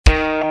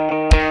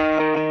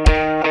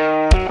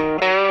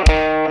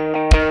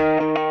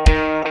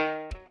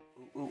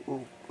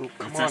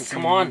on,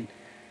 come on.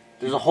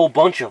 There's a whole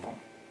bunch of them.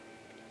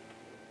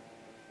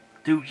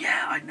 Dude,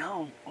 yeah, I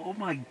know. Oh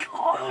my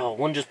god. Oh,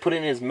 one just put it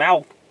in his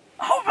mouth.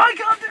 Oh my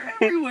god, they're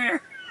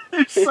everywhere.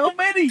 There's so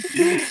many.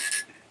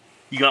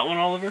 You got one,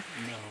 Oliver?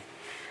 No.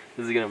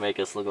 This is gonna make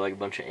us look like a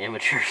bunch of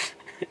amateurs.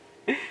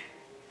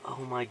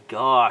 Oh my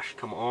gosh,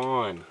 come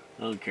on.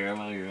 I don't care, I'm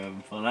out here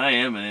having fun. I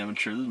am an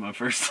amateur. This is my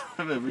first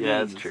time ever doing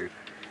Yeah, this. that's true.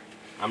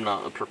 I'm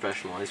not a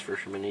professional ice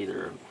fisherman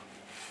either.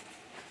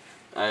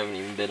 I haven't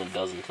even been a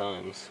dozen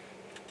times.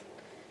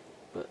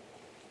 But,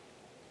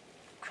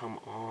 come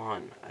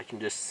on. I can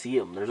just see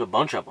them. There's a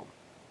bunch of them.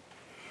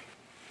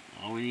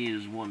 All we need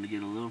is one to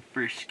get a little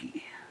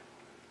frisky.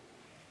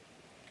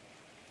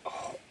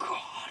 Oh,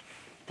 God.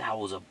 That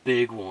was a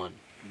big one.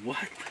 What?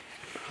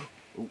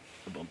 Oh,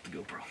 I bumped the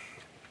GoPro.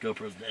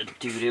 GoPro's dead.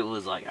 Dude, it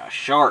was like a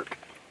shark.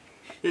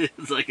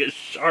 It's like a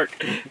shark.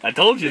 I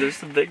told you there's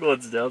some big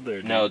ones down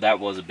there, dude. No, that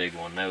was a big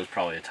one. That was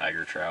probably a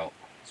tiger trout.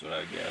 That's what I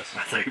would guess.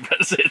 I thought you were about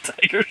to say a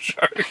tiger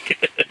shark.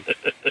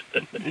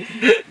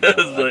 I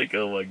was like,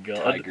 oh my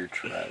god. Tiger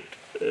trout.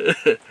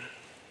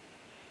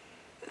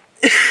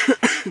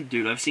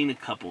 Dude, I've seen a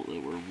couple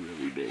that were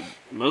really big.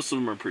 Most of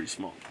them are pretty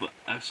small, but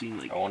I've seen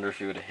like... I wonder if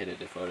he would have hit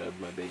it if I would have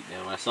had my bait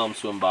down. I saw him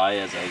swim by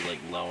as I was like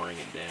lowering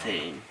it down.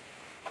 Dang.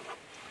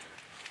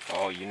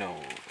 Oh, you know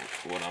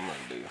what I'm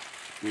gonna do.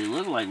 They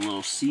look like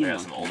little sea We got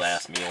monkeys. some old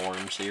ass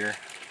mealworms here.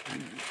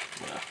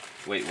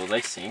 Wait, will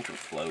they sink or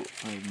float?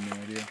 I have no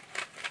idea.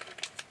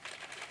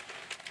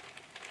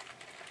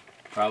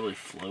 Probably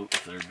float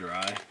if they're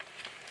dry.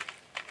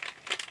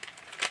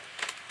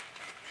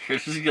 You're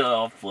just gonna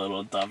all float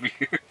on top of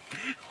your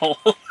hole.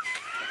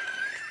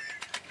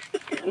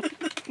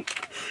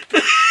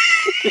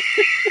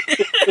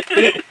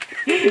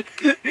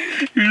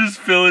 You're just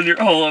filling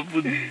your hole up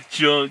with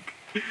junk.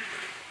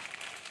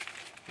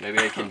 Maybe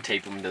I can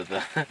tape them to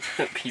the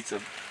piece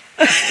of...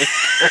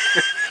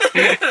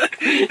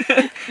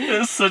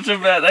 That's such a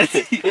bad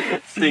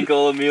idea. Sink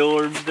all the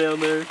mealworms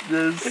down there.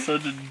 That is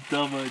such a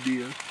dumb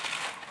idea.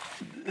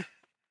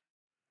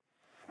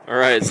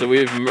 Alright, so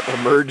we've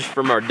emerged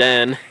from our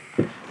den.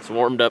 It's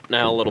warmed up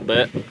now a little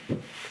bit.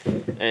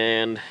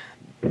 And,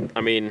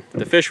 I mean,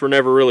 the fish were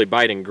never really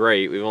biting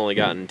great. We've only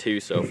gotten 2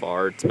 so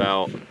far. It's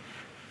about,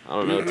 I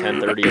don't know,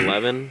 10:30,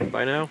 11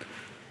 by now?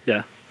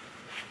 Yeah.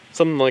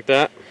 Something like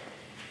that.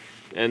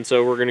 And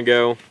so we're gonna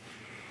go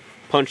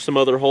punch some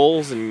other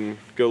holes and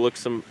go look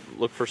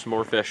for some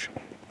more fish.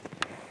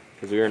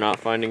 Because we are not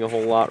finding a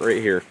whole lot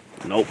right here.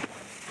 Nope.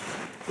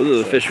 Those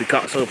are the fish we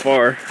caught so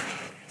far.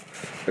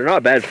 They're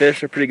not bad fish.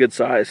 They're pretty good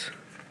size.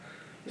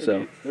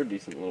 So they're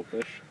decent little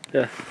fish.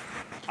 Yeah.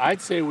 I'd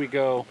say we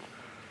go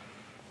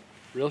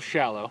real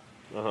shallow.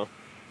 Uh-huh.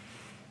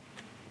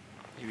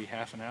 Maybe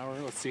half an hour.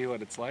 Let's see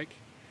what it's like.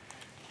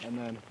 And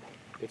then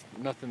if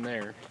nothing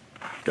there,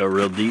 Go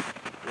real deep.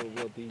 go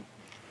real deep.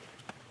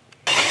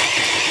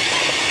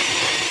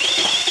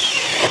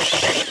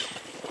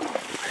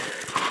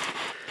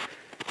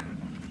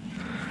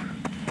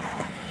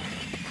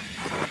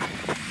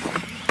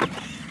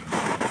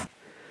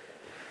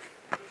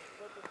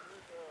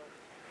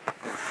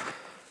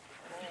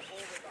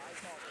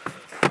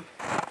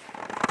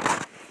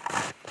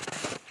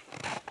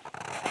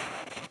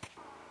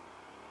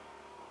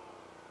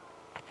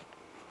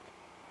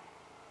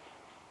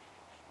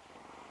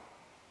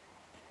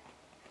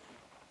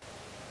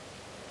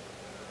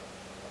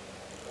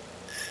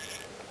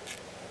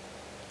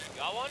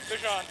 Got one?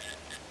 Fish on.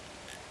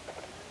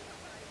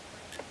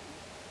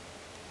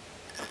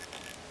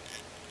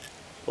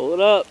 Pull it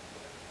up.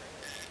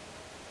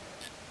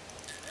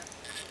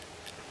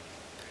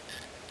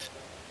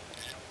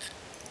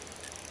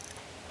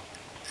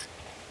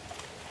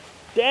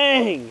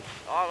 Dang!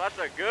 Oh, that's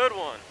a good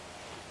one.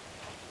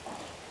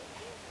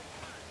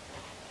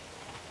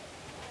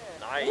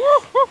 Nice.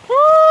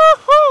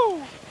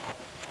 Woo-hoo-hoo-hoo!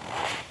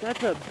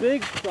 That's a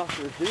big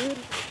sucker, dude.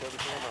 Show the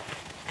camera.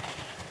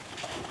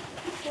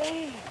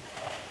 Dang!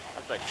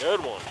 That's a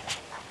good one.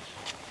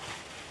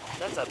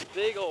 That's a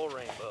big old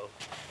rainbow.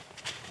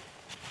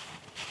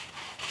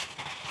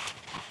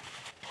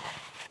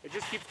 It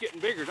just keeps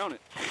getting bigger, don't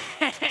it?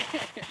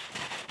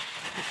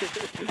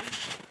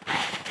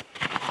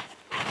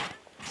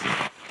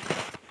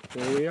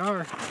 There we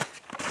are.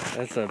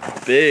 That's a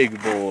big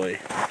boy.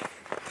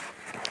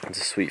 It's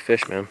a sweet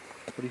fish, man.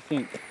 What do you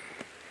think?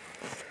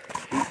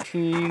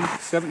 18,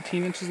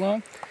 17 inches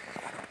long?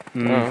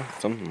 Oh,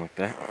 something like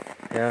that.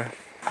 Yeah,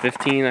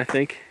 15 I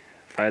think,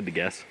 if I had to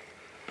guess.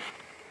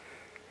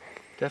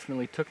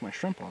 Definitely took my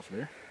shrimp off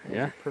there. That was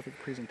Yeah. a perfect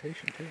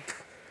presentation too.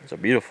 It's a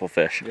beautiful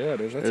fish. Yeah,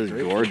 it is. That's This is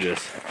great.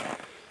 gorgeous.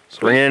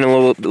 Bring it in a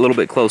little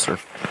bit closer.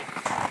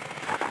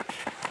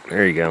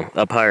 There you go.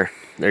 Up higher.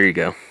 There you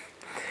go.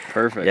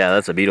 Perfect. Yeah,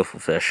 that's a beautiful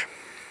fish.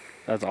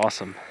 That's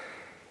awesome.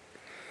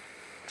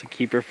 It's a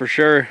keeper for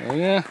sure. Oh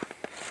yeah.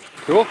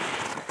 Cool.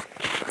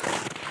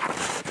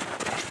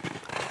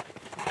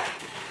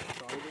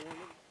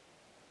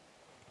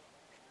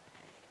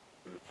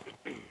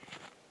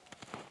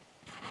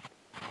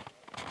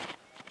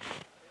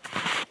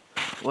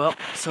 Well,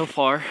 so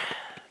far,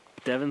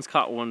 Devin's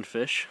caught 1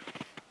 fish.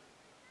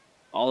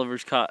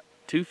 Oliver's caught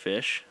 2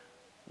 fish,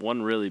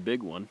 1 really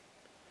big one,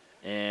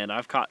 and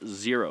I've caught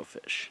 0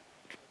 fish.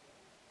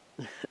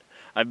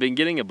 I've been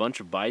getting a bunch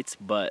of bites,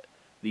 but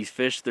these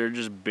fish, they're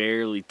just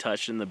barely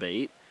touching the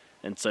bait,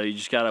 and so you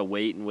just gotta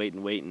wait and wait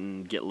and wait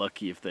and get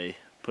lucky if they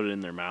put it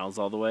in their mouths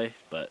all the way.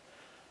 But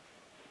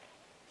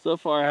so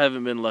far I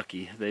haven't been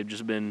lucky. They've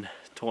just been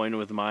toying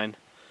with mine.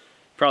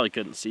 Probably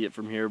couldn't see it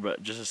from here,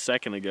 but just a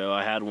second ago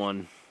I had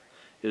one.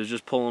 It was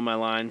just pulling my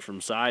line from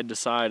side to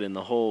side in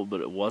the hole,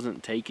 but it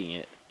wasn't taking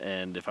it.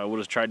 And if I would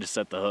have tried to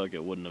set the hook,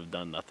 it wouldn't have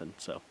done nothing.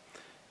 So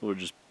it would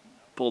have just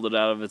pulled it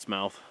out of its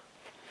mouth.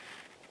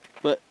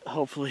 But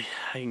hopefully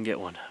I can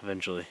get one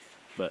eventually.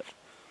 But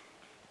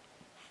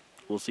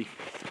we'll see.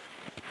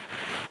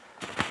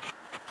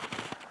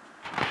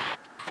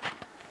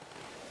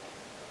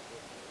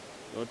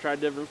 You want to try a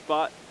different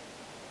spot?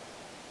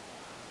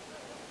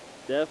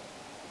 Dev?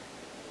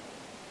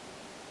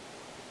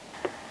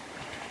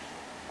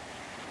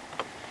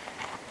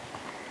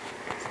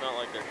 It's not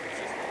like they're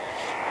consistent.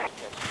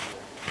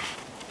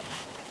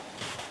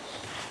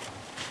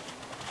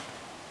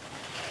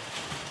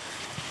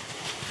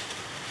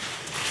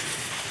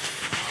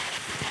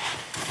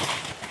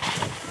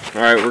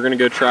 All right, we're gonna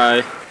go try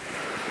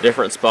a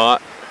different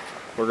spot.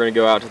 We're gonna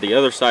go out to the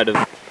other side of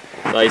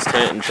the ice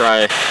tent and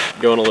try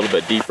going a little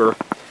bit deeper.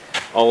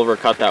 Oliver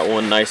caught that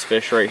one nice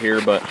fish right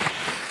here, but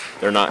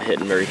they're not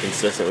hitting very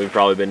consistent. We've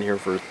probably been here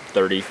for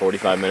 30,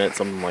 45 minutes,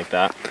 something like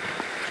that.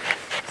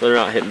 So they're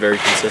not hitting very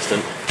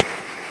consistent.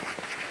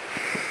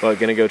 But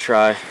gonna go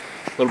try a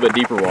little bit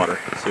deeper water,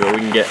 see what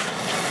we can get.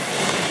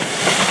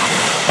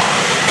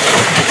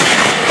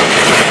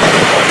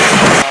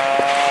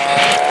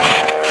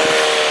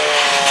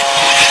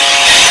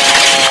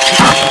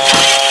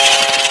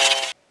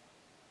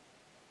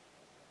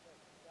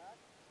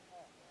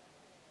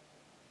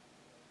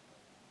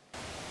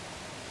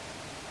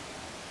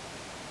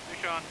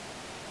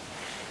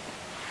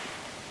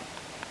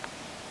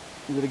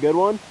 Is it a good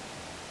one?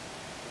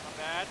 Not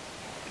bad.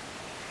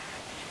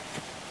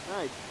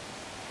 Nice.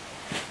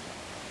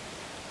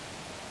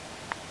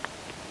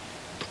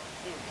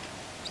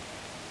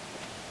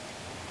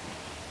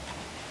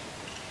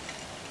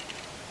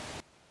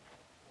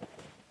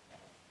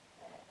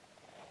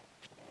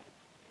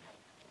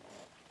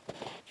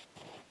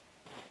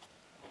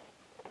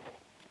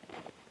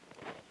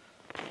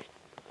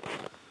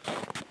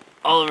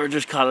 Oliver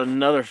just caught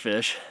another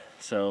fish,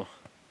 so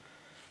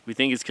we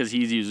think it's because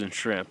he's using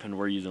shrimp and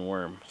we're using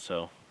worm.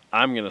 So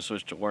I'm gonna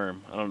switch to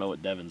worm. I don't know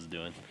what Devin's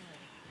doing,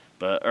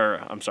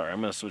 I'm sorry,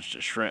 I'm gonna switch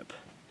to shrimp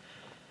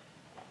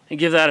and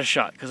give that a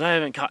shot because I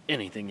haven't caught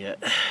anything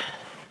yet.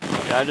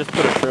 Yeah, I just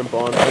put a shrimp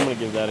on, so I'm gonna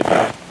give that a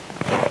go.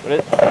 But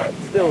it's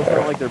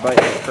not like they're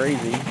biting like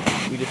crazy.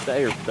 We just stay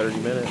here for 30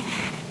 minutes.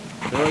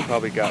 They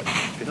probably got I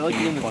feel like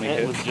 15, 20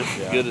 hits. was just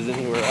as good as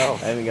anywhere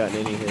else. I haven't gotten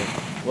any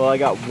hits. Well, I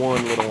got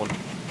one little one.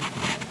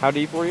 How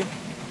deep were you?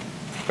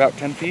 About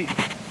 10 feet.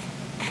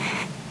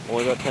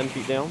 Only about 10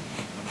 feet down?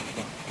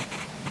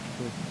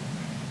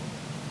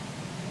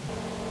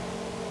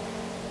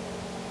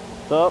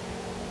 What's up?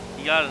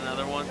 You got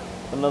another one?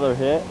 Another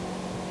hit?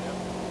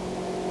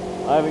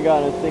 I haven't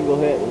gotten a single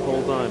hit this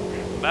whole time.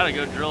 I'm about to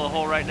go drill a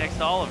hole right next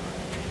to Oliver.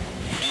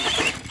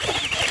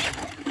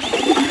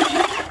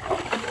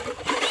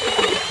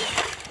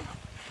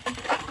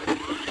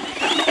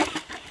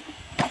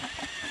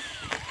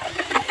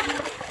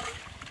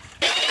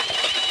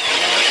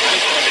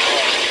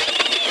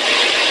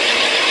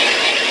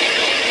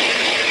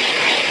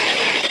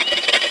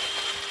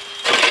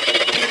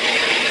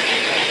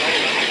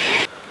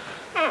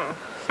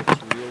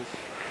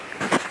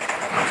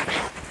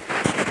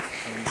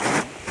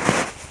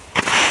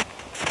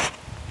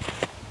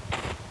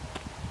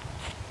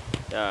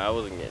 Yeah, I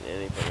wasn't getting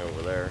anything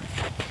over there.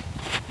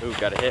 Ooh,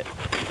 got a hit.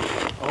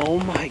 Oh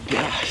my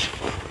gosh.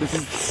 This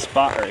is the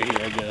spot right here,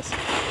 I guess.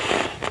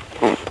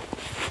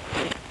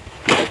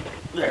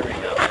 There we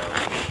go.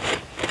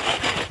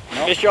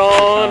 Nope. Fish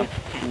on!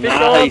 Fish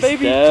on,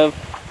 baby! Dev.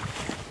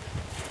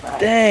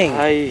 Dang!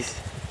 Nice.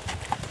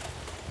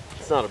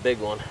 It's not a big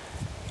one.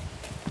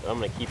 But I'm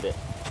gonna keep it.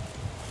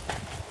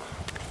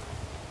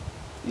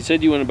 You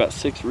said you went about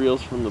 6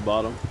 reels from the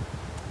bottom.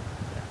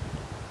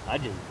 I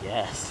just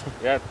guessed.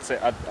 Yeah,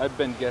 I've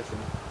been guessing.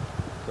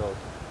 So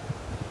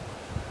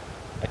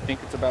I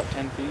think it's about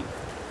 10 feet.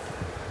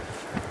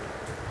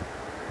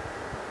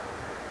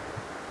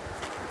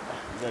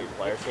 You got your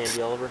pliers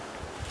handy, Oliver?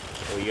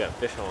 Oh, you got a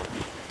fish on.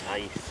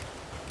 Nice.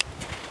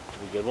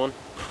 A good one?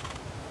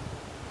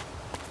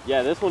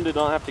 Yeah, this one did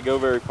not have to go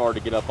very far to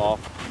get up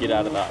off, get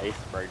out of the ice,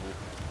 Braden.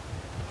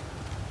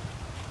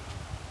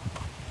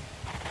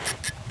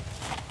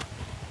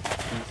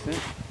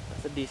 Decent.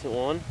 That's a decent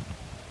one.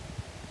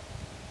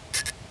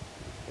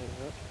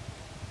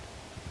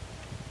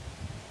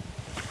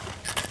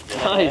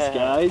 Nice,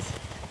 guys.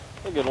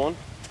 A good one.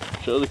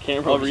 Show the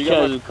camera Oliver, what you you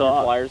got guys your have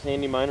caught. pliers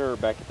handy, mine or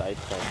back at the ice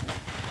tank?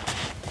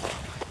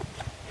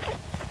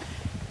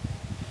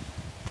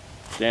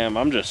 Damn,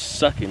 I'm just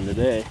sucking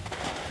today.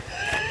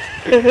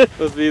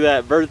 Must be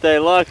that birthday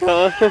luck,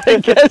 huh? I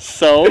guess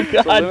so.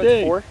 God limit's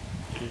dang. 4?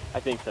 I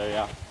think so,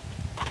 yeah.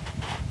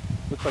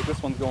 Looks like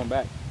this one's going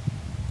back.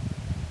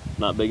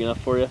 Not big enough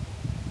for you?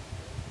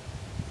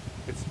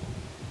 It's.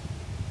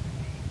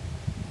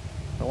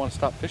 I don't want to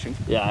stop fishing.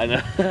 Yeah, I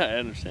know. I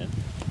understand.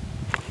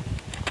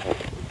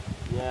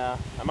 Yeah,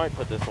 I might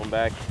put this one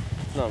back.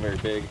 It's not very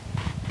big.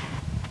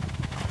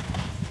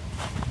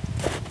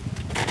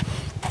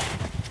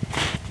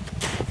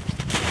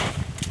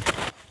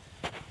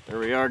 There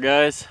we are,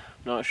 guys.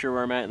 Not sure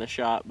where I'm at in the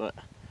shot, but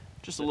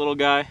just a little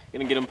guy.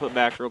 Gonna get him put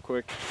back real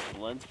quick. The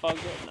lens fogged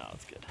up? No,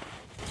 it's good.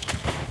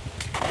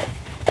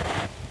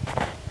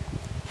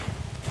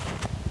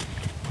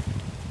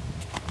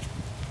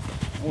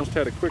 Almost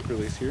had a quick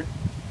release here.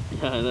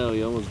 Yeah, I know.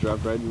 You almost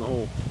dropped right in the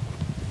hole.